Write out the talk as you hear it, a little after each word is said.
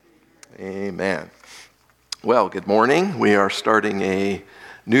Amen. Well, good morning. We are starting a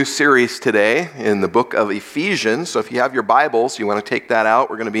new series today in the book of Ephesians. So if you have your Bibles, you want to take that out.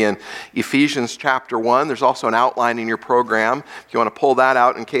 We're going to be in Ephesians chapter 1. There's also an outline in your program. If you want to pull that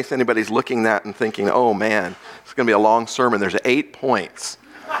out in case anybody's looking at that and thinking, oh man, it's going to be a long sermon. There's 8 points.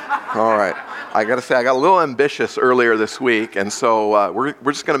 All right. I got to say, I got a little ambitious earlier this week, and so we're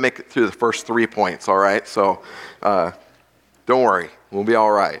just going to make it through the first 3 points, all right? So don't worry. We'll be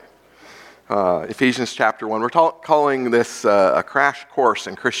all right. Ephesians chapter 1. We're calling this a crash course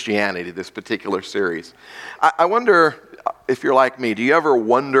in Christianity, this particular series. I wonder if you're like me, do you ever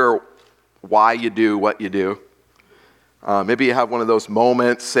wonder why you do what you do? Maybe you have one of those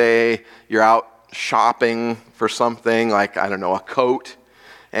moments, say you're out shopping for something like, I don't know, a coat,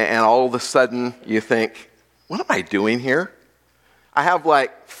 and all of a sudden you think, what am I doing here? I have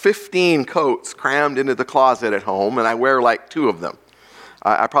like 15 coats crammed into the closet at home, and I wear like 2 of them.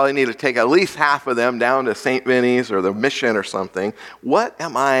 I probably need to take at least half of them down to St. Vinny's or the Mission or something. What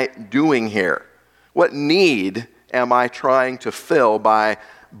am I doing here? What need am I trying to fill by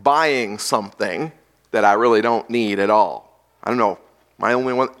buying something that I really don't need at all? I don't know. Am I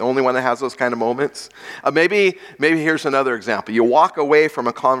the only one that has those kind of moments? Maybe here's another example. You walk away from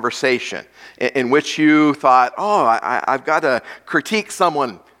a conversation in which you thought, I've got to critique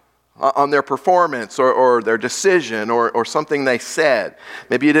someone on their performance or their decision or something they said.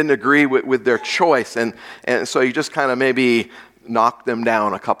 Maybe you didn't agree with their choice, and so you just kind of maybe knocked them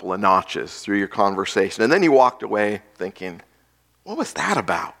down a couple of notches through your conversation. And then you walked away thinking, what was that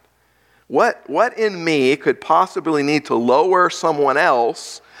about? What in me could possibly need to lower someone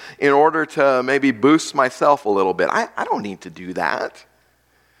else in order to maybe boost myself a little bit? I don't need to do that.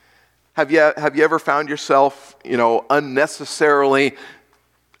 Have you ever found yourself, unnecessarily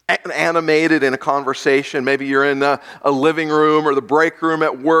animated in a conversation? Maybe you're in a living room or the break room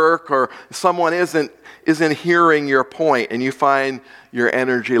at work, or someone isn't hearing your point, and you find your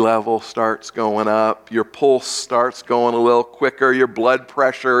energy level starts going up, your pulse starts going a little quicker, your blood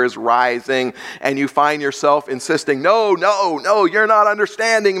pressure is rising, and you find yourself insisting, no, you're not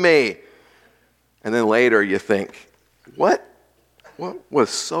understanding me. And then later you think, what was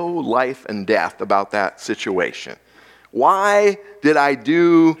so life and death about that situation? Why did I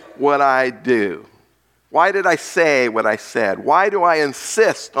do what I do? Why did I say what I said? Why do I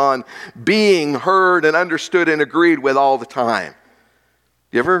insist on being heard and understood and agreed with all the time?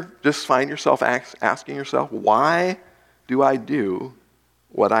 Do you ever just find yourself asking yourself, why do I do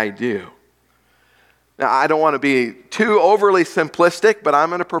what I do? Now, I don't want to be too overly simplistic, but I'm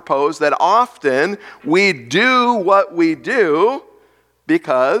going to propose that often we do what we do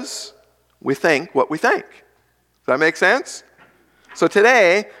because we think what we think. Does that make sense? So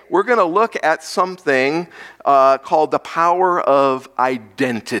today, we're going to look at something called the power of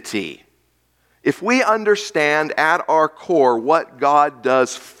identity. If we understand at our core what God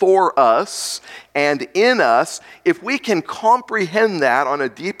does for us and in us, if we can comprehend that on a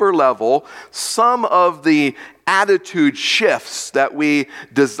deeper level, some of the attitude shifts that we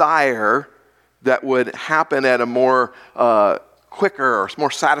desire that would happen at a more quicker or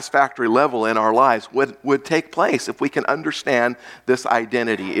more satisfactory level in our lives would take place if we can understand this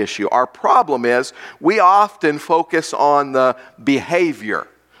identity issue. Our problem is we often focus on the behavior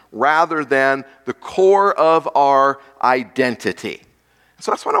rather than the core of our identity.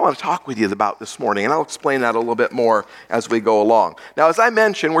 So that's what I want to talk with you about this morning, and I'll explain that a little bit more as we go along. Now, as I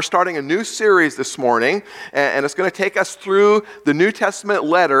mentioned, we're starting a new series this morning, and it's going to take us through the New Testament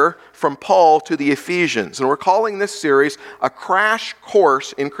letter from Paul to the Ephesians. And we're calling this series a crash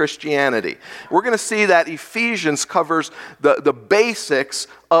course in Christianity. We're going to see that Ephesians covers the basics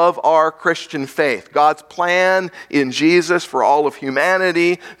of our Christian faith. God's plan in Jesus for all of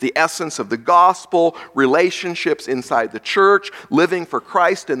humanity, the essence of the gospel, relationships inside the church, living for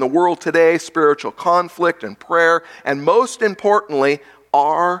Christ in the world today, spiritual conflict and prayer, and most importantly,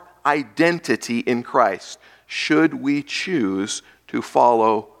 our identity in Christ, should we choose to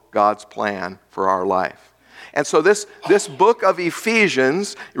follow God's plan for our life. And so this book of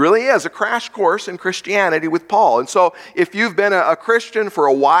Ephesians really is a crash course in Christianity with Paul. And so if you've been a Christian for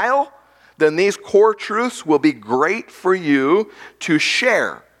a while, then these core truths will be great for you to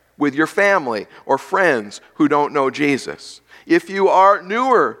share with your family or friends who don't know Jesus. If you are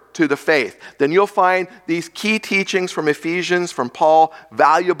newer to the faith, then you'll find these key teachings from Ephesians, from Paul,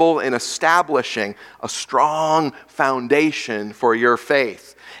 valuable in establishing a strong foundation for your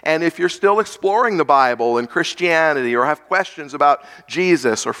faith. And if you're still exploring the Bible and Christianity, or have questions about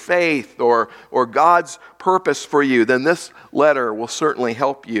Jesus or faith or God's purpose for you, then this letter will certainly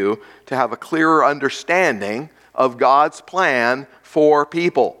help you to have a clearer understanding of God's plan for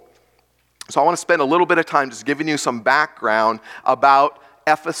people. So I want to spend a little bit of time just giving you some background about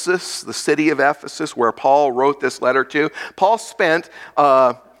Ephesus, the city of Ephesus, where Paul wrote this letter to. Paul spent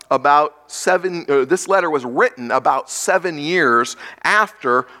this letter was written about 7 years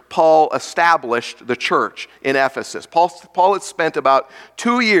after Paul established the church in Ephesus. Paul had spent about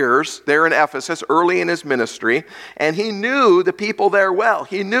 2 years there in Ephesus early in his ministry, and he knew the people there well.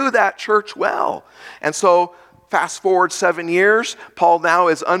 He knew that church well. And so fast forward 7 years, Paul now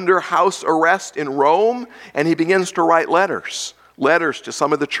is under house arrest in Rome, and he begins to write letters to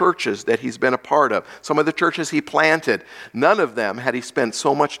some of the churches that he's been a part of, some of the churches he planted. None of them had he spent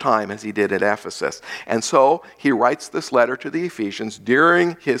so much time as he did at Ephesus. And so he writes this letter to the Ephesians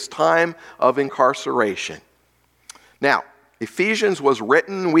during his time of incarceration. Now, Ephesians was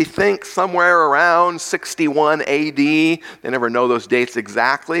written, we think, somewhere around 61 AD. They never know those dates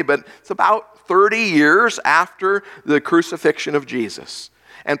exactly, but it's about 30 years after the crucifixion of Jesus.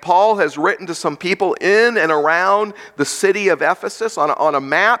 And Paul has written to some people in and around the city of Ephesus. On a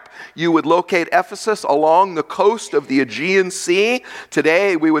map, you would locate Ephesus along the coast of the Aegean Sea.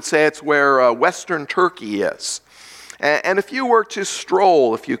 Today, we would say it's where western Turkey is. And if you were to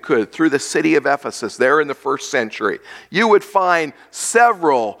stroll, if you could, through the city of Ephesus there in the first century, you would find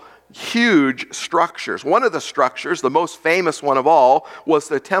several huge structures. One of the structures, the most famous one of all, was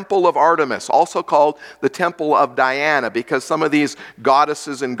the Temple of Artemis, also called the Temple of Diana, because some of these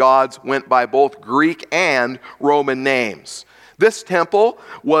goddesses and gods went by both Greek and Roman names. This temple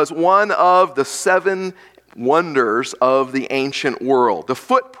was one of the 7 wonders of the ancient world. The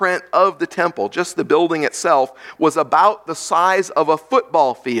footprint of the temple, just the building itself, was about the size of a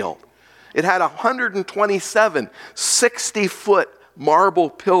football field. It had 127 60-foot marble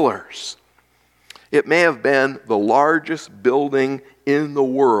pillars. It may have been the largest building in the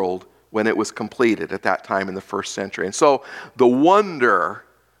world when it was completed at that time in the first century. And so the wonder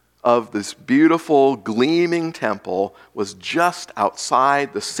of this beautiful, gleaming temple was just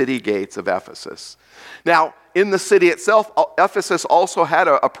outside the city gates of Ephesus. Now, in the city itself, Ephesus also had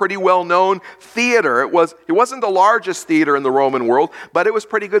a pretty well-known theater. It wasn't the largest theater in the Roman world, but it was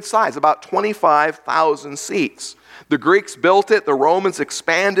pretty good size, about 25,000 seats. The Greeks built it, the Romans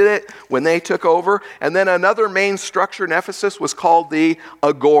expanded it when they took over, and then another main structure in Ephesus was called the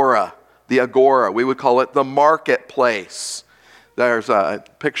Agora. The Agora, we would call it the marketplace. There's a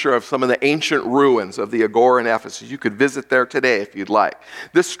picture of some of the ancient ruins of the Agora in Ephesus. You could visit there today if you'd like.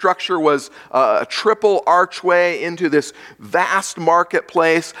 This structure was a triple archway into this vast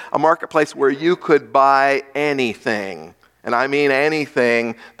marketplace, a marketplace where you could buy anything. And I mean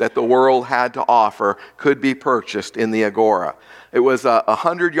anything that the world had to offer could be purchased in the Agora. It was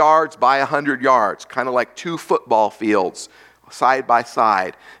 100 yards by 100 yards, kind of like 2 football fields side by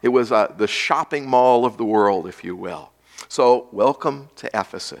side. It was the shopping mall of the world, if you will. So, welcome to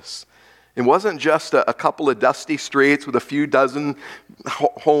Ephesus. It wasn't just a couple of dusty streets with a few dozen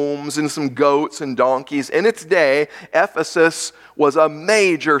homes and some goats and donkeys. In its day, Ephesus was a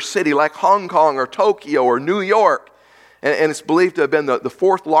major city like Hong Kong or Tokyo or New York. And it's believed to have been the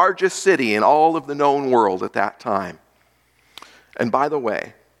 4th largest city in all of the known world at that time. And by the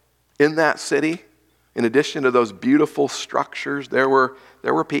way, in that city, in addition to those beautiful structures, there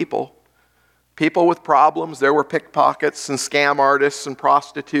were people. People with problems. There were pickpockets and scam artists and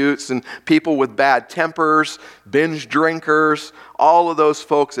prostitutes and people with bad tempers, binge drinkers. All of those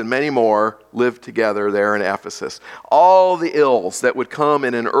folks and many more lived together there in Ephesus. All the ills that would come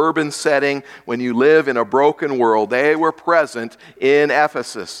in an urban setting when you live in a broken world, they were present in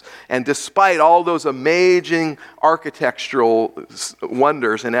Ephesus. And despite all those amazing architectural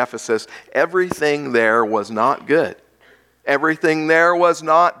wonders in Ephesus, everything there was not good. Everything there was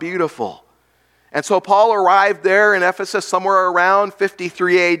not beautiful. And so Paul arrived there in Ephesus somewhere around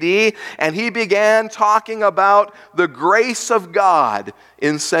 53 AD, and he began talking about the grace of God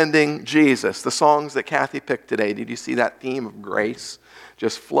in sending Jesus. The songs that Kathy picked today, did you see that theme of grace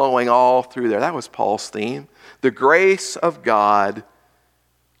just flowing all through there? That was Paul's theme. The grace of God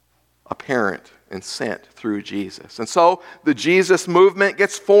apparent and sent through Jesus. And so the Jesus movement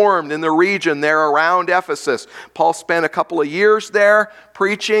gets formed in the region there around Ephesus. Paul spent a couple of years there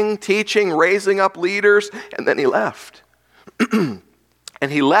preaching, teaching, raising up leaders, and then he left. And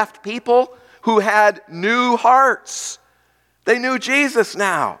he left people who had new hearts. They knew Jesus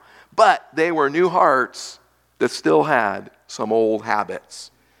now, but they were new hearts that still had some old habits.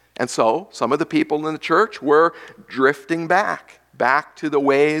 And so some of the people in the church were drifting back to the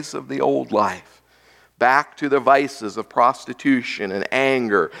ways of the old life. Back to the vices of prostitution and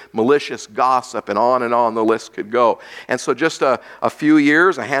anger, malicious gossip, and on the list could go. And so just a few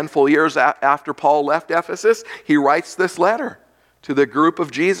years, a handful of years after Paul left Ephesus, he writes this letter to the group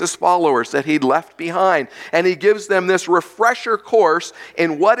of Jesus followers that he'd left behind. And he gives them this refresher course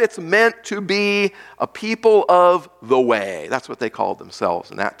in what it's meant to be a people of the way. That's what they called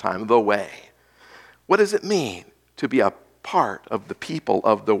themselves in that time, the way. What does it mean to be a part of the people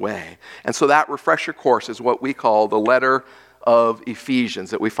of the way? And so that refresher course is what we call the letter of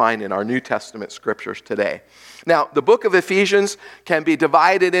Ephesians that we find in our New Testament scriptures today. Now, the book of Ephesians can be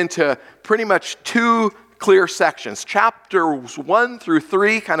divided into pretty much two clear sections. Chapters 1 through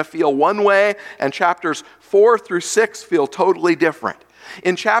 3 kind of feel one way, and chapters 4 through 6 feel totally different.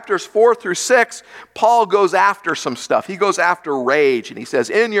 In chapters 4 through 6, Paul goes after some stuff. He goes after rage, and he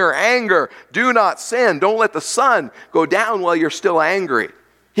says, in your anger, do not sin. Don't let the sun go down while you're still angry.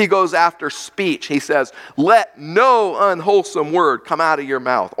 He goes after speech. He says, let no unwholesome word come out of your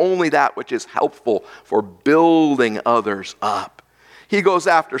mouth, only that which is helpful for building others up. He goes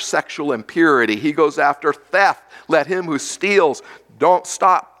after sexual impurity. He goes after theft. Let him who steals, don't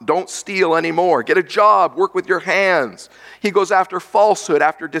steal anymore. Get a job, work with your hands. He goes after falsehood,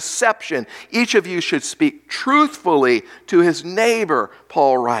 after deception. Each of you should speak truthfully to his neighbor,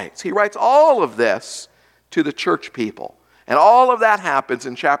 Paul writes. He writes all of this to the church people. And all of that happens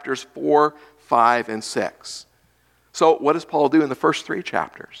in chapters 4, 5, and 6. So what does Paul do in the first three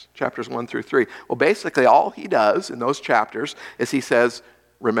chapters? Chapters 1 through 3. Well, basically all he does in those chapters is he says,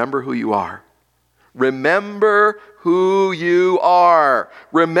 remember who you are. Remember who you are.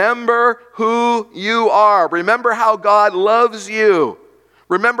 Remember who you are. Remember how God loves you.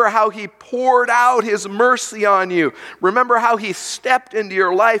 Remember how he poured out his mercy on you. Remember how he stepped into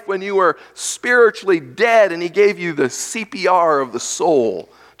your life when you were spiritually dead and he gave you the CPR of the soul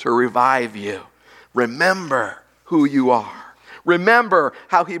to revive you. Remember who you are. Remember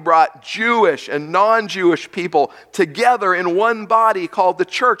how he brought Jewish and non-Jewish people together in one body called the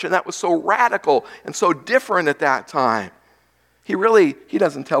church, and that was so radical and so different at that time. He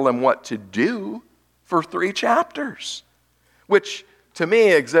doesn't tell them what to do for 3 chapters, which to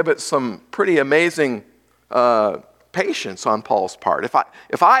me exhibits some pretty amazing patience on Paul's part.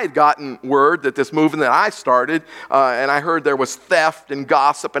 If I had gotten word that this movement that I started, and I heard there was theft and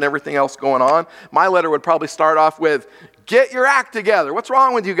gossip and everything else going on, my letter would probably start off with, get your act together. What's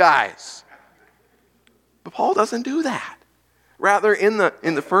wrong with you guys? But Paul doesn't do that. Rather, in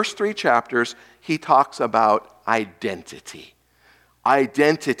the first 3 chapters, he talks about identity.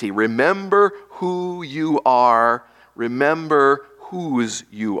 Identity. Remember who you are. Remember whose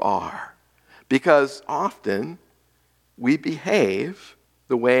you are. Because often we behave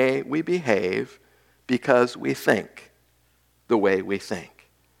the way we behave because we think the way we think.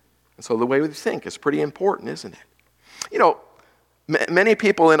 And so the way we think is pretty important, isn't it? You know, many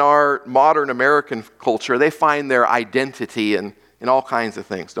people in our modern American culture, they find their identity in all kinds of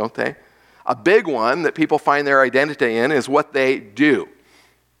things, don't they? A big one that people find their identity in is what they do.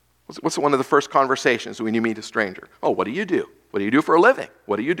 What's one of the first conversations when you meet a stranger? Oh, what do you do? What do you do for a living?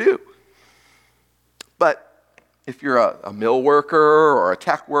 What do you do? But if you're a mill worker or a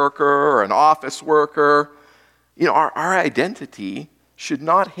tech worker or an office worker, you know, our identity should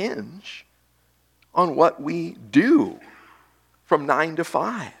not hinge on what we do from 9 to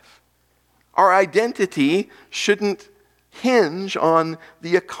 5. Our identity shouldn't hinge on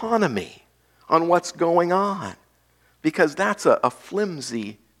the economy, on what's going on, because that's a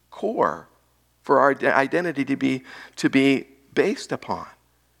flimsy core for our identity to be based upon.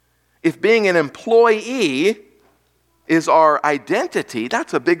 If being an employee is our identity,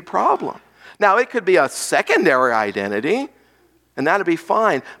 that's a big problem. Now, it could be a secondary identity, and that'd be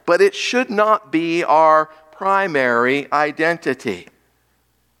fine, but it should not be our primary identity.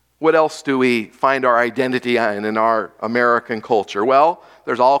 What else do we find our identity in our American culture? Well,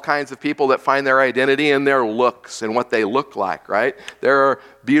 there's all kinds of people that find their identity in their looks and what they look like, right? There are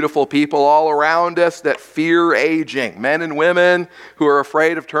beautiful people all around us that fear aging, men and women who are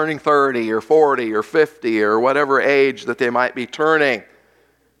afraid of turning 30 or 40 or 50 or whatever age that they might be turning.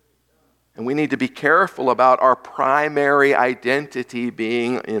 And we need to be careful about our primary identity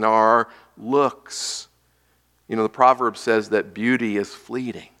being in our looks. You know, the proverb says that beauty is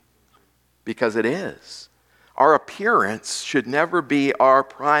fleeting, because it is. Our appearance should never be our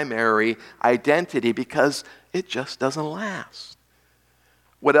primary identity because it just doesn't last.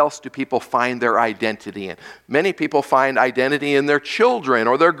 What else do people find their identity in? Many people find identity in their children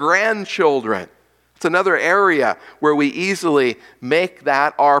or their grandchildren. It's another area where we easily make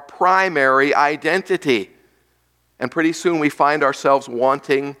that our primary identity. And pretty soon we find ourselves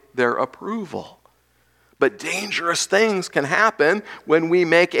wanting their approval. But dangerous things can happen when we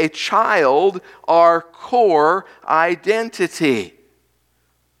make a child our core identity.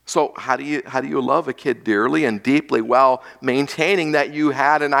 So how do you love a kid dearly and deeply while maintaining that you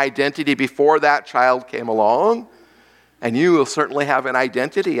had an identity before that child came along? And you will certainly have an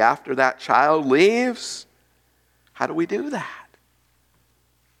identity after that child leaves. How do we do that?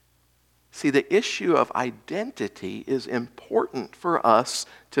 See, the issue of identity is important for us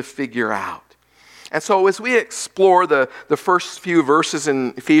to figure out. And so as we explore the first few verses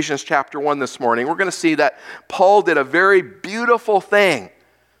in Ephesians chapter 1 this morning, we're going to see that Paul did a very beautiful thing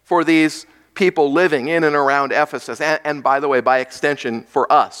for these people living in and around Ephesus. And by the way, by extension, for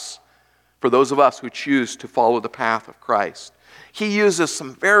us, for those of us who choose to follow the path of Christ. He uses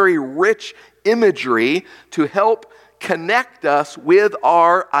some very rich imagery to help connect us with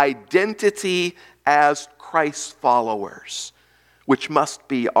our identity as Christ followers, which must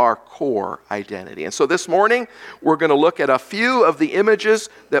be our core identity. And so this morning, we're going to look at a few of the images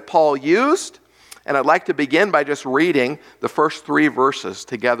that Paul used. And I'd like to begin by just reading the first 3 verses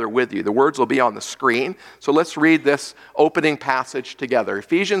together with you. The words will be on the screen. So let's read this opening passage together.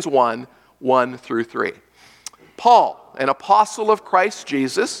 Ephesians 1, 1 through 3. Paul, an apostle of Christ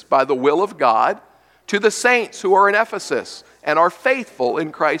Jesus, by the will of God, to the saints who are in Ephesus and are faithful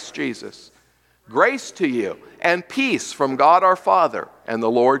in Christ Jesus. Grace to you and peace from God our Father and the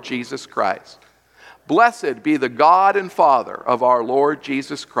Lord Jesus Christ. Blessed be the God and Father of our Lord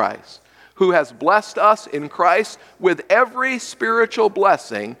Jesus Christ, who has blessed us in Christ with every spiritual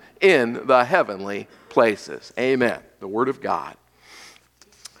blessing in the heavenly places. Amen. The Word of God.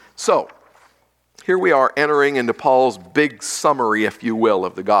 So, here we are entering into Paul's big summary, if you will,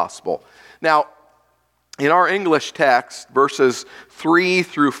 of the gospel. Now, in our English text, verses 3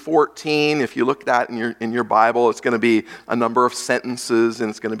 through 14, if you look at that in your Bible, it's going to be a number of sentences and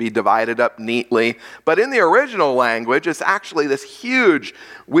it's going to be divided up neatly. But in the original language, it's actually this huge,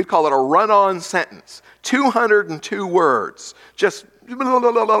 we call it a run-on sentence, 202 words. Just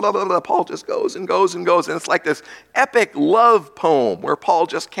Paul just goes and goes and goes. And it's like this epic love poem where Paul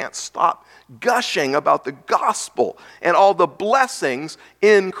just can't stop gushing about the gospel and all the blessings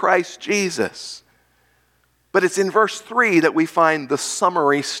in Christ Jesus. But it's in verse 3 that we find the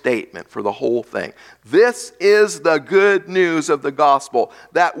summary statement for the whole thing. This is the good news of the gospel,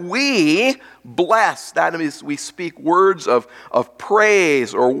 that we bless, that is, we speak words of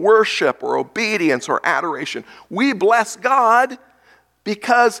praise or worship or obedience or adoration. We bless God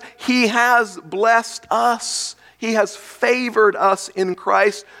because He has blessed us. He has favored us in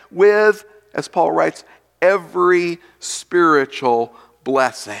Christ with, as Paul writes, every spiritual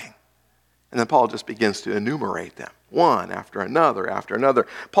blessing. And then Paul just begins to enumerate them, one after another after another.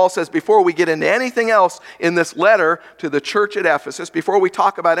 Paul says, before we get into anything else in this letter to the church at Ephesus, before we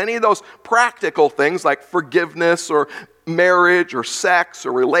talk about any of those practical things like forgiveness or marriage or sex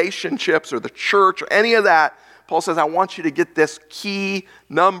or relationships or the church or any of that, Paul says, I want you to get this key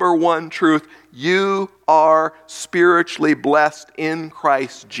number one truth. You are spiritually blessed in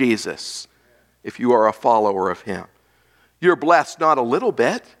Christ Jesus if you are a follower of Him. You're blessed not a little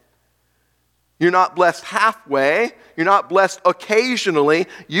bit. You're not blessed halfway. You're not blessed occasionally.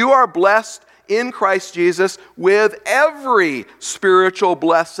 You are blessed in Christ Jesus with every spiritual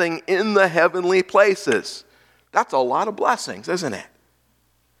blessing in the heavenly places. That's a lot of blessings, isn't it?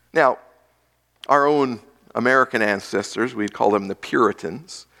 Now, our own American ancestors, we'd call them the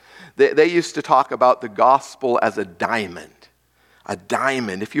Puritans, they used to talk about the gospel as a diamond. A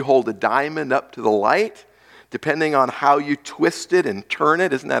diamond. If you hold a diamond up to the light, depending on how you twist it and turn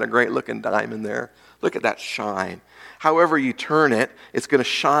it, isn't that a great looking diamond there? Look at that shine. However you turn it, it's going to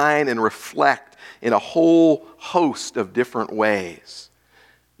shine and reflect in a whole host of different ways.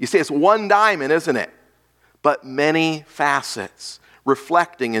 You see, it's one diamond, isn't it? But many facets,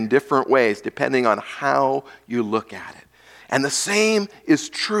 reflecting in different ways depending on how you look at it. And the same is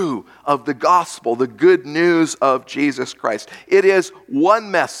true of the gospel, the good news of Jesus Christ. It is one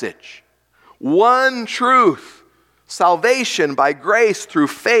message. One truth, salvation by grace through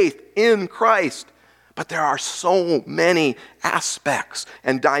faith in Christ. But there are so many aspects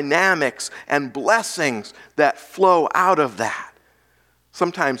and dynamics and blessings that flow out of that.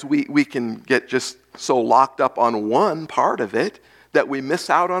 Sometimes we can get just so locked up on one part of it that we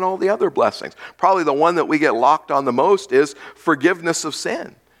miss out on all the other blessings. Probably the one that we get locked on the most is forgiveness of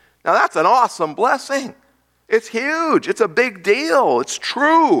sin. Now that's an awesome blessing. It's huge. It's a big deal. It's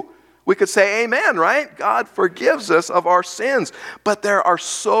true. We could say amen, right? God forgives us of our sins. But there are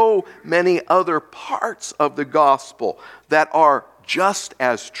so many other parts of the gospel that are just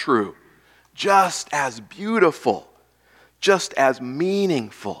as true, just as beautiful, just as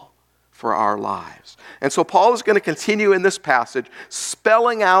meaningful for our lives. And so Paul is going to continue in this passage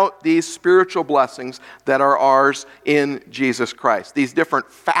spelling out these spiritual blessings that are ours in Jesus Christ, these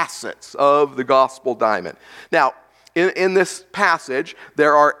different facets of the gospel diamond. Now, in this passage,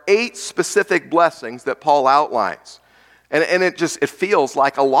 there are 8 specific blessings that Paul outlines. And it feels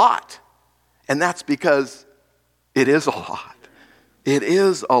like a lot. And that's because it is a lot. It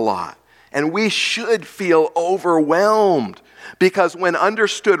is a lot. And we should feel overwhelmed because when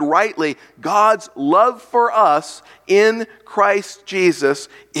understood rightly, God's love for us in Christ Jesus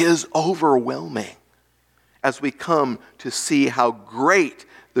is overwhelming as we come to see how great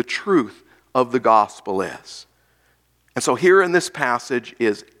the truth of the gospel is. And so here in this passage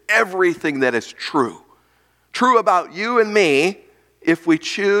is everything that is true. True about you and me if we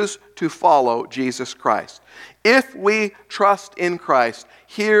choose to follow Jesus Christ. If we trust in Christ,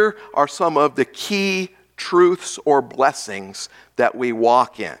 here are some of the key truths or blessings that we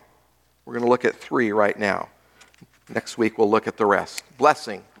walk in. We're going to look at 3 right now. Next week we'll look at the rest.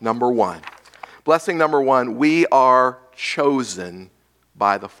 Blessing number 1. Blessing number 1, we are chosen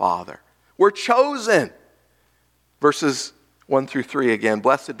by the Father. We're chosen. Verses 1 through 3 again.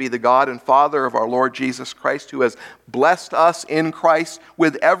 Blessed be the God and Father of our Lord Jesus Christ, who has blessed us in Christ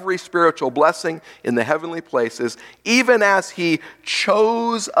with every spiritual blessing in the heavenly places, even as He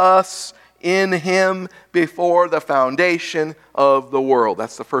chose us in Him before the foundation of the world.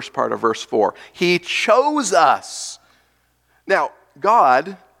 That's the first part of verse 4. He chose us. Now,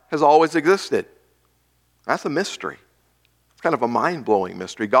 God has always existed. That's a mystery. It's kind of a mind-blowing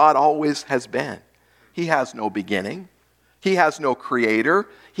mystery. God always has been. He has no beginning. He has no creator.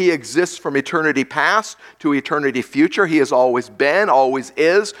 He exists from eternity past to eternity future. He has always been, always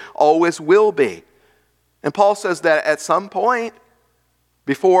is, always will be. And Paul says that at some point,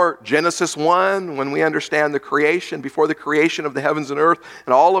 before Genesis 1, when we understand the creation, before the creation of the heavens and earth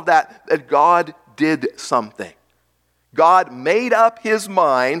and all of that, that God did something. God made up His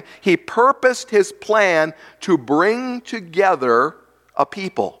mind. He purposed His plan to bring together a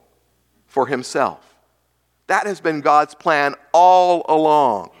people for Himself. That has been God's plan all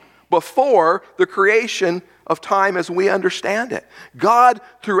along, before the creation of time as we understand it. God,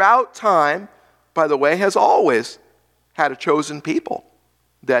 throughout time, by the way, has always had a chosen people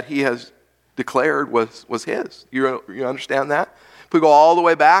that He has declared was His. You understand that? If we go all the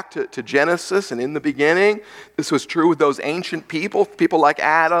way back to Genesis and in the beginning, this was true with those ancient people like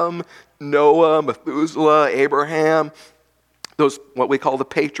Adam, Noah, Methuselah, Abraham, those what we call the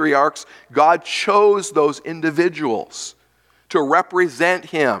patriarchs. God chose those individuals to represent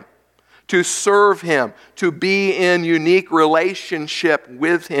Him, to serve Him, to be in unique relationship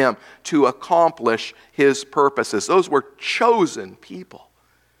with Him, to accomplish His purposes. Those were chosen people.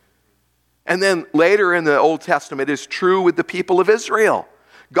 And then later in the Old Testament, it is true with the people of Israel.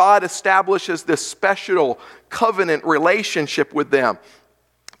 God establishes this special covenant relationship with them,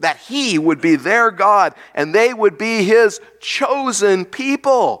 that He would be their God and they would be His chosen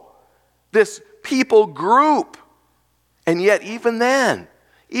people, this people group. And yet even then,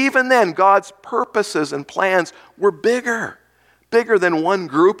 God's purposes and plans were bigger than one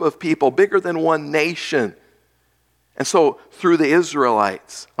group of people, bigger than one nation. And so through the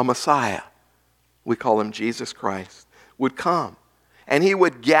Israelites, a Messiah, we call Him Jesus Christ, would come. And He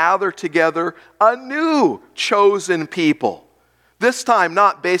would gather together a new chosen people. This time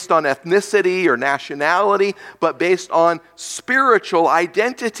not based on ethnicity or nationality, but based on spiritual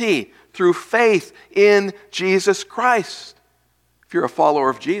identity through faith in Jesus Christ. If you're a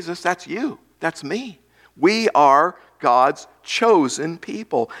follower of Jesus, that's you. That's me. We are God's chosen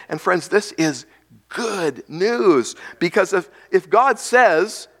people. And friends, this is good news. Because if God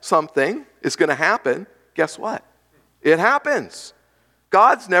says something is going to happen, guess what? It happens.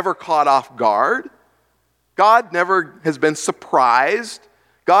 God's never caught off guard. God never has been surprised.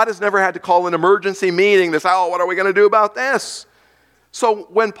 God has never had to call an emergency meeting to say, what are we going to do about this? So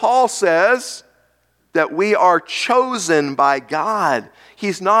when Paul says that we are chosen by God,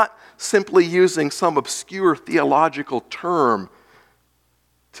 he's not simply using some obscure theological term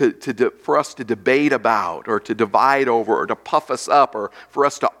for us to debate about or to divide over or to puff us up or for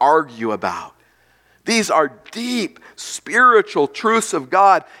us to argue about. These are deep spiritual truths of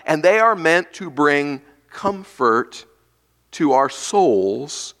God, and they are meant to bring comfort to our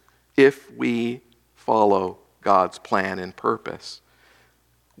souls if we follow God's plan and purpose.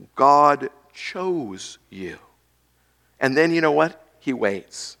 God chose you. And then you know what? He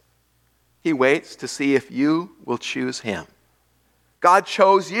waits. He waits to see if you will choose Him. God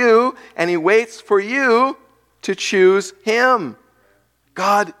chose you, and He waits for you to choose Him.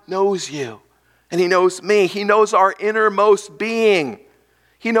 God knows you, and He knows me. He knows our innermost being.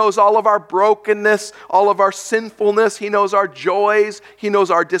 He knows all of our brokenness, all of our sinfulness. He knows our joys. He knows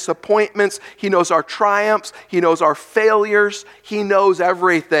our disappointments. He knows our triumphs. He knows our failures. He knows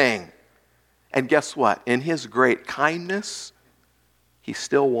everything. And guess what? In His great kindness, He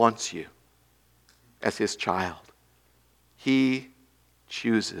still wants you as His child. He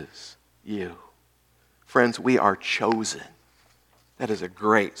chooses you. Friends, we are chosen. That is a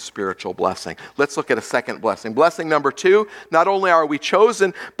great spiritual blessing. Let's look at a second blessing. Blessing number 2, not only are we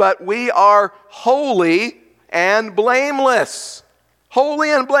chosen, but we are holy and blameless. Holy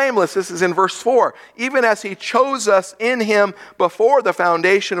and blameless. This is in verse 4. Even as He chose us in Him before the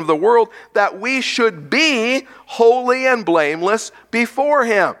foundation of the world, that we should be holy and blameless before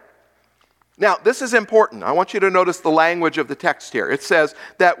Him. Now, this is important. I want you to notice the language of the text here. It says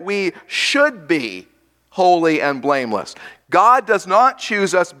that we should be holy and blameless. God does not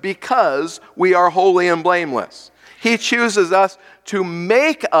choose us because we are holy and blameless. He chooses us to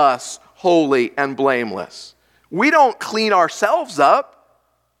make us holy and blameless. We don't clean ourselves up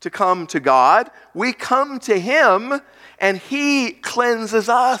to come to God. We come to Him and He cleanses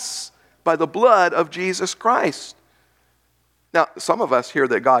us by the blood of Jesus Christ. Now, some of us hear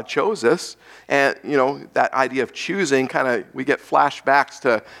that God chose us, and, that idea of choosing we get flashbacks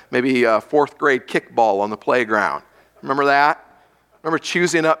to maybe fourth grade kickball on the playground. Remember that? Remember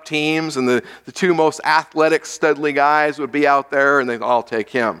choosing up teams, and the two most athletic, studly guys would be out there, and I'll take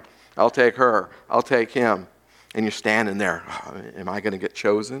him, I'll take her, I'll take him. And you're standing there, am I going to get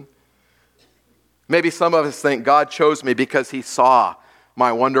chosen? Maybe some of us think God chose me because He saw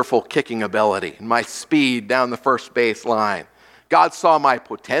my wonderful kicking ability and my speed down the first base line. God saw my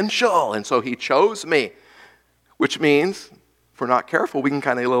potential, and so He chose me, which means, if we're not careful, we can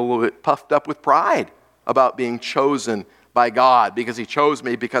get a little bit puffed up with pride about being chosen by God because He chose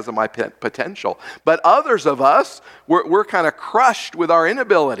me because of my potential. But others of us, we're kind of crushed with our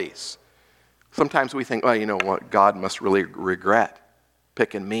inabilities. Sometimes we think, well, you know what, God must really regret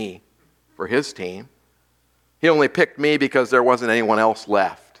picking me for His team. He only picked me because there wasn't anyone else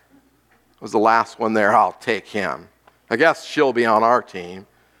left. I was the last one there, I'll take him. I guess she'll be on our team.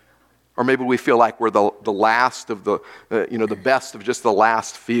 Or maybe we feel like we're the last of the best of just the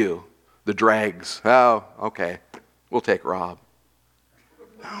last few, the dregs. Oh, okay, we'll take Rob.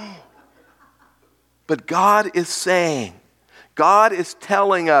 No. But God is saying, God is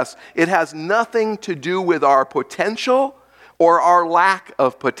telling us it has nothing to do with our potential or our lack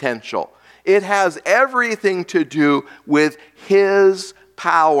of potential. It has everything to do with His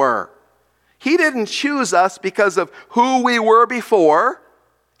power. He didn't choose us because of who we were before.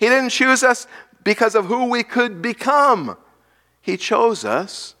 He didn't choose us because of who we could become. He chose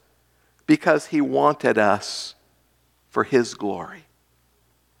us because He wanted us for His glory.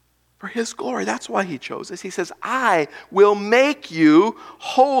 For His glory. That's why He chose us. He says, I will make you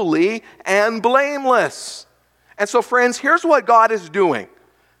holy and blameless. And so, friends, here's what God is doing.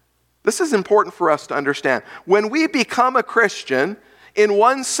 This is important for us to understand. When we become a Christian, in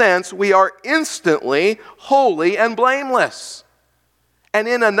one sense, we are instantly holy and blameless. And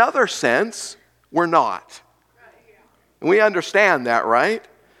in another sense, we're not. And we understand that, right?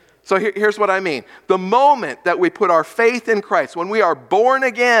 So here's what I mean. The moment that we put our faith in Christ, when we are born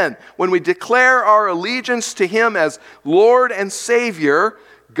again, when we declare our allegiance to Him as Lord and Savior,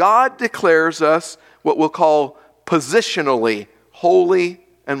 God declares us what we'll call positionally holy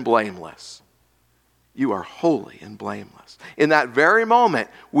and blameless. You are holy and blameless. In that very moment,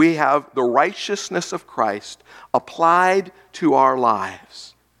 we have the righteousness of Christ applied to our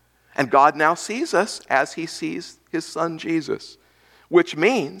lives. And God now sees us as He sees His Son Jesus, which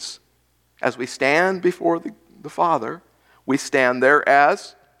means, as we stand before the Father, we stand there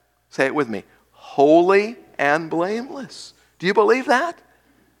as, say it with me, holy and blameless. Do you believe that?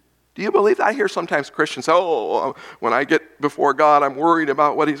 Do you believe that? I hear sometimes Christians say, when I get before God, I'm worried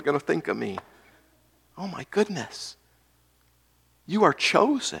about what He's going to think of me. Oh my goodness. You are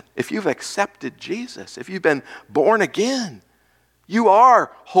chosen. If you've accepted Jesus, if you've been born again, you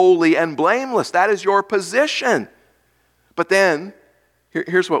are holy and blameless. That is your position. But then,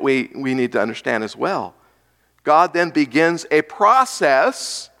 here's what we need to understand as well. God then begins a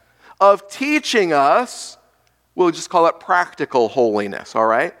process of teaching us, we'll just call it practical holiness, all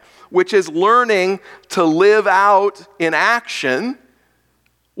right? Which is learning to live out in action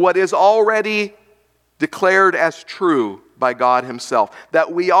what is already declared as true by God Himself,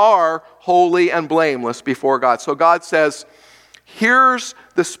 that we are holy and blameless before God. So God says, here's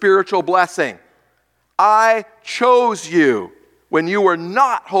the spiritual blessing. I chose you when you were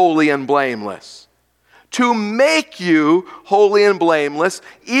not holy and blameless to make you holy and blameless,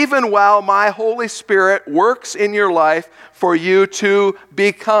 even while my Holy Spirit works in your life for you to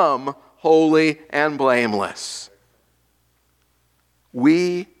become holy and blameless.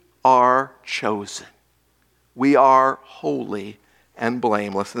 We are chosen. We are holy and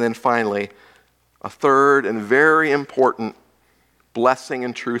blameless. And then finally, a third and very important blessing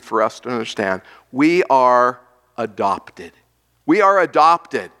and truth for us to understand. We are adopted. We are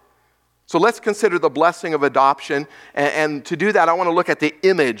adopted. So let's consider the blessing of adoption. And to do that, I want to look at the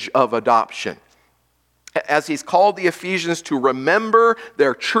image of adoption. As he's called the Ephesians to remember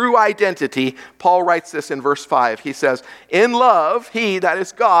their true identity, Paul writes this in verse 5. He says, in love, he, that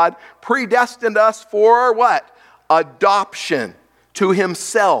is God, predestined us for what? Adoption to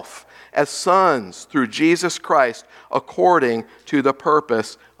himself as sons through Jesus Christ, according to the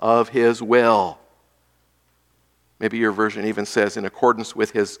purpose of his will. Maybe your version even says, in accordance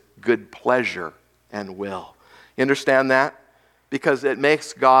with his good pleasure and will. You understand that? Because it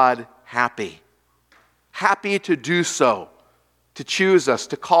makes God happy. Happy to do so, to choose us,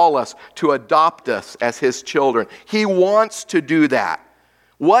 to call us, to adopt us as his children. He wants to do that.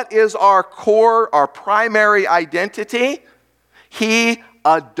 What is our core, our primary identity? He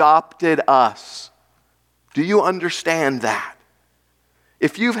adopted us. Do you understand that?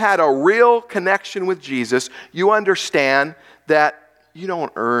 If you've had a real connection with Jesus, you understand that you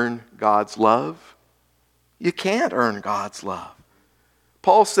don't earn God's love. You can't earn God's love.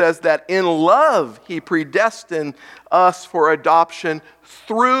 Paul says that in love, he predestined us for adoption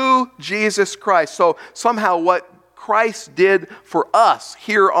through Jesus Christ. So somehow what Christ did for us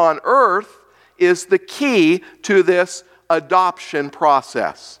here on earth is the key to this adoption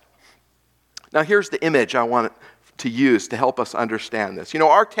process. Now here's the image I want to use to help us understand this. You know,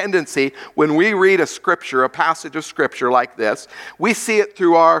 our tendency when we read a scripture, a passage of scripture like this, we see it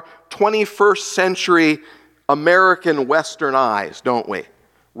through our 21st century American Western eyes, don't we?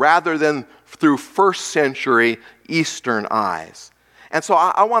 Rather than through first century Eastern eyes. And so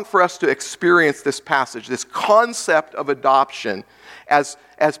I want for us to experience this passage, this concept of adoption, as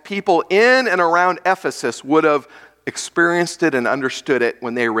people in and around Ephesus would have experienced it and understood it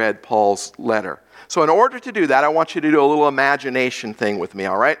when they read Paul's letter. So in order to do that, I want you to do a little imagination thing with me,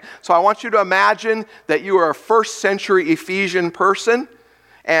 all right? So I want you to imagine that you are a first century Ephesian person,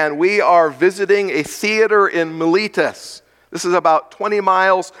 and we are visiting a theater in Miletus. This is about 20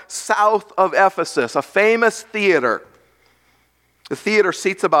 miles south of Ephesus, a famous theater. The theater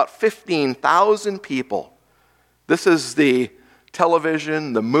seats about 15,000 people. This is the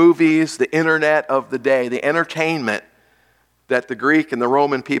television, the movies, the internet of the day, the entertainment that the Greek and the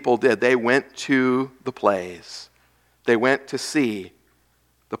Roman people did. They went to the plays. They went to see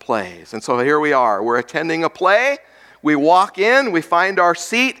the plays. And so here we are. We're attending a play. We walk in, we find our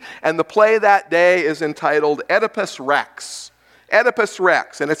seat, and the play that day is entitled Oedipus Rex. Oedipus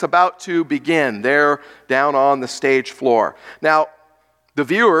Rex, and it's about to begin there down on the stage floor. Now, the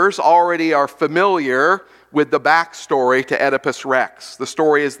viewers already are familiar with the backstory to Oedipus Rex. The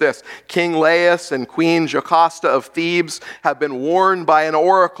story is this: King Laius and Queen Jocasta of Thebes have been warned by an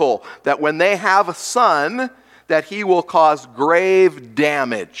oracle that when they have a son, that he will cause grave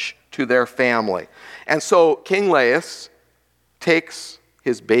damage to their family. And so King Laius takes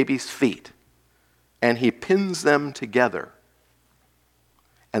his baby's feet and he pins them together.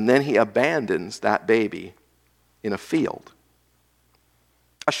 And then he abandons that baby in a field.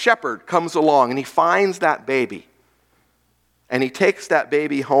 A shepherd comes along and he finds that baby. And he takes that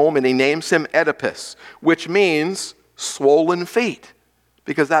baby home and he names him Oedipus, which means swollen feet,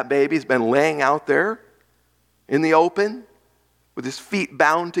 because that baby's been laying out there in the open with his feet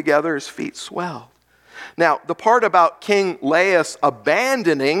bound together, his feet swelled. Now, the part about King Laius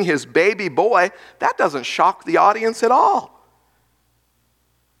abandoning his baby boy, that doesn't shock the audience at all.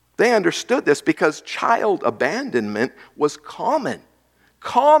 They understood this because child abandonment was common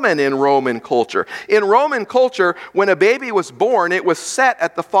in Roman culture. In Roman culture, when a baby was born, it was set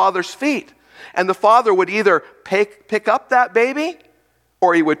at the father's feet. And the father would either pick up that baby,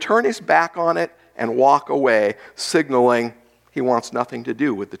 or he would turn his back on it and walk away, signaling he wants nothing to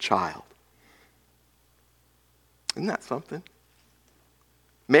do with the child. Isn't that something?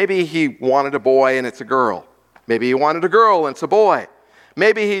 Maybe he wanted a boy and it's a girl. Maybe he wanted a girl and it's a boy.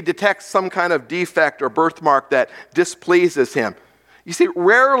 Maybe he detects some kind of defect or birthmark that displeases him. You see,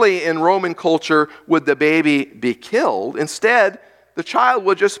 rarely in Roman culture would the baby be killed. Instead, the child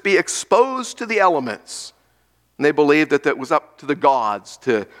would just be exposed to the elements. And they believed that it was up to the gods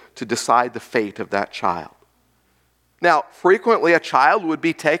to decide the fate of that child. Now, frequently a child would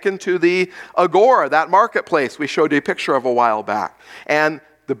be taken to the agora, that marketplace we showed you a picture of a while back. And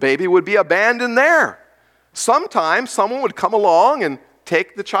the baby would be abandoned there. Sometimes someone would come along and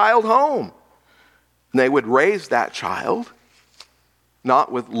take the child home. And they would raise that child,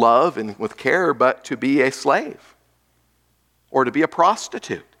 not with love and with care, but to be a slave or to be a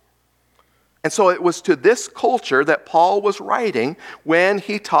prostitute. And so it was to this culture that Paul was writing when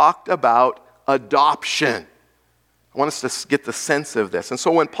he talked about adoption. I want us to get the sense of this. And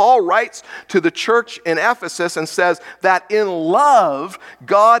so when Paul writes to the church in Ephesus and says that in love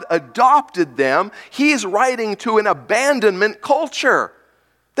God adopted them, he's writing to an abandonment culture.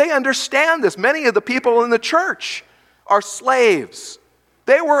 They understand this. Many of the people in the church are slaves.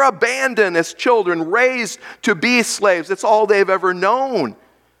 They were abandoned as children, raised to be slaves. It's all they've ever known.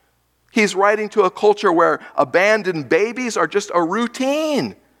 He's writing to a culture where abandoned babies are just a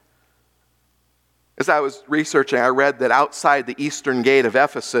routine. As I was researching, I read that outside the eastern gate of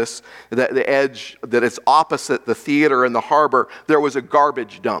Ephesus, the edge that is opposite the theater and the harbor, there was a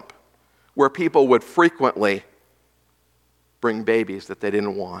garbage dump where people would frequently bring babies that they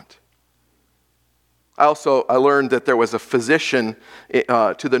didn't want. I learned that there was a physician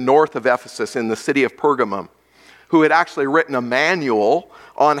to the north of Ephesus in the city of Pergamum who had actually written a manual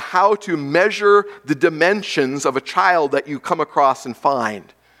on how to measure the dimensions of a child that you come across and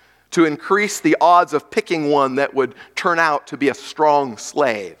find, to increase the odds of picking one that would turn out to be a strong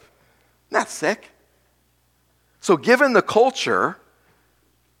slave. Isn't that sick? So given the culture,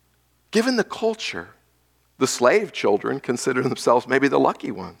 the slave children consider themselves maybe the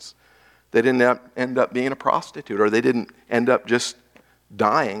lucky ones. They didn't end up being a prostitute, or they didn't end up just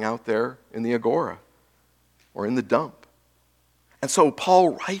dying out there in the agora or in the dump. And so Paul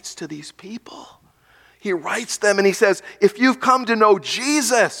writes to these people. He writes them and he says, if you've come to know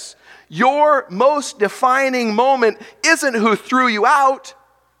Jesus, your most defining moment isn't who threw you out,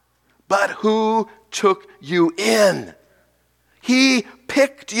 but who took you in. He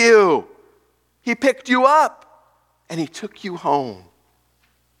picked you. He picked you up and he took you home.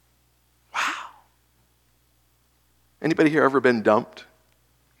 Wow. Anybody here ever been dumped?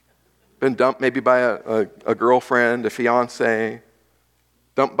 Been dumped maybe by a girlfriend, a fiance,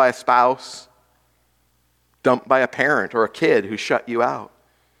 dumped by a spouse, dumped by a parent or a kid who shut you out.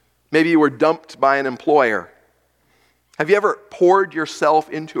 Maybe you were dumped by an employer. Have you ever poured yourself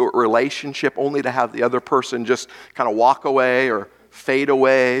into a relationship only to have the other person just kind of walk away or fade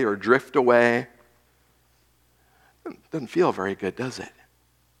away or drift away? Doesn't feel very good, does it?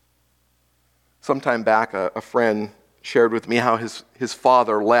 Sometime back, a friend shared with me how his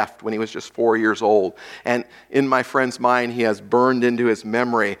father left when he was just 4 years old. And in my friend's mind, he has burned into his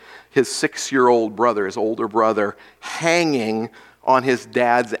memory his 6-year-old brother, his older brother, hanging on his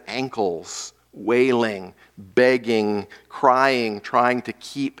dad's ankles, wailing, begging, crying, trying to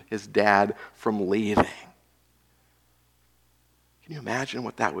keep his dad from leaving. Can you imagine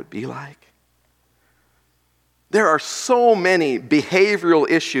what that would be like? There are so many behavioral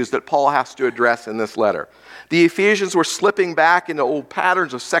issues that Paul has to address in this letter. The Ephesians were slipping back into old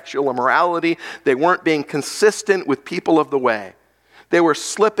patterns of sexual immorality. They weren't being consistent with people of the way. They were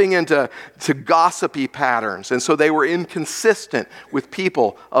slipping into gossipy patterns, and so they were inconsistent with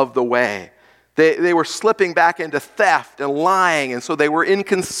people of the way. They were slipping back into theft and lying, and so they were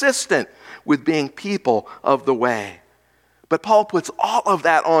inconsistent with being people of the way. But Paul puts all of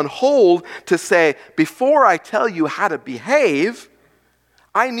that on hold to say, before I tell you how to behave,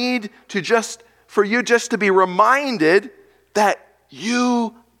 I need for you just to be reminded that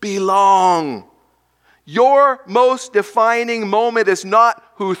you belong. Your most defining moment is not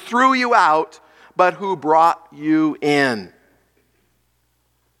who threw you out, but who brought you in.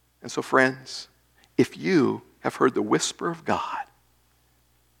 And so, friends, if you have heard the whisper of God,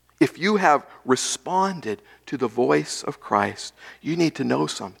 if you have responded to the voice of Christ, you need to know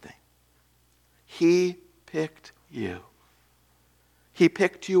something. He picked you. He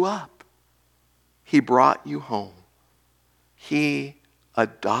picked you up. He brought you home. He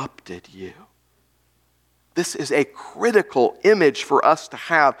adopted you. This is a critical image for us to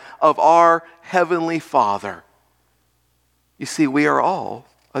have of our Heavenly Father. You see, we are all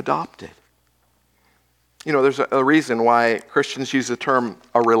adopted. You know, there's a reason why Christians use the term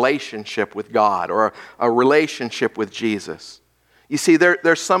a relationship with God or a relationship with Jesus. You see,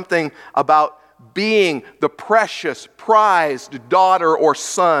 there's something about being the precious, prized daughter or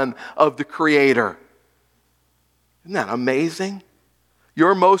son of the Creator. Isn't that amazing?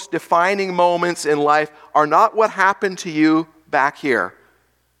 Your most defining moments in life are not what happened to you back here,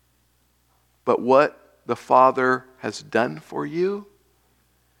 but what the Father has done for you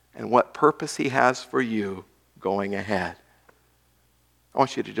and what purpose He has for you going ahead. I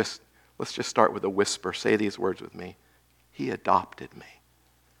want you to let's just start with a whisper. Say these words with me. He adopted me.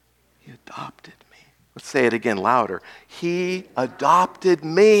 He adopted me. Let's say it again louder. He adopted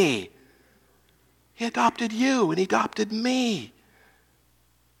me. He adopted you and he adopted me.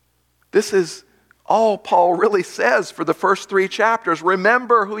 This is all Paul really says for the first 3 chapters.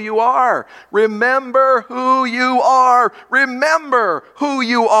 Remember who you are. Remember who you are. Remember who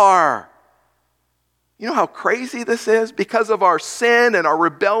you are. You know how crazy this is? Because of our sin and our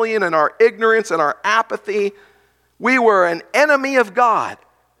rebellion and our ignorance and our apathy, we were an enemy of God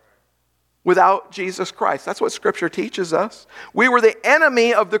without Jesus Christ. That's what Scripture teaches us. We were the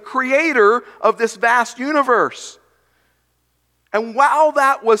enemy of the Creator of this vast universe. And while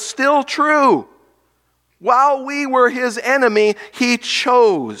that was still true, while we were His enemy, He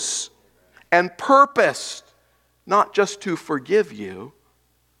chose and purposed not just to forgive you,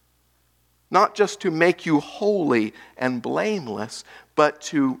 not just to make you holy and blameless, but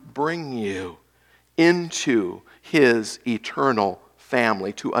to bring you into His eternal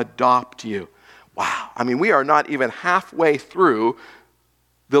family, to adopt you. Wow. I mean, we are not even halfway through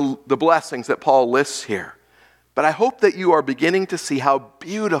the blessings that Paul lists here. But I hope that you are beginning to see how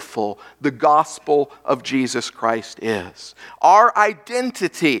beautiful the gospel of Jesus Christ is. Our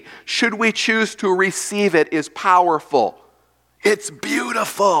identity, should we choose to receive it, is powerful. It's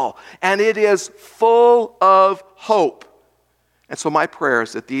beautiful, and it is full of hope. And so my prayer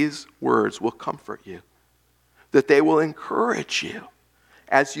is that these words will comfort you, that they will encourage you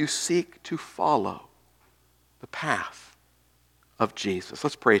as you seek to follow the path of Jesus.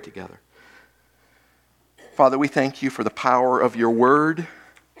 Let's pray together. Father, we thank you for the power of your word.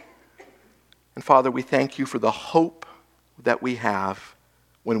 And Father, we thank you for the hope that we have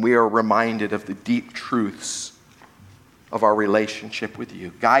when we are reminded of the deep truths of our relationship with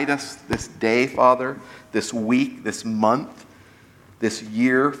you. Guide us this day, Father, this week, this month, this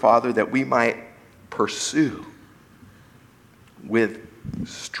year, Father, that we might pursue with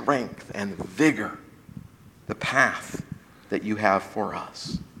strength and vigor the path that you have for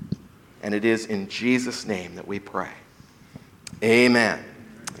us. And it is in Jesus' name that we pray. Amen.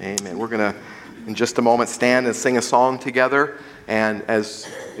 Amen. We're going to, in just a moment, stand and sing a song together. And as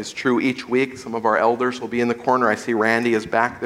is true each week, some of our elders will be in the corner. I see Randy is back there.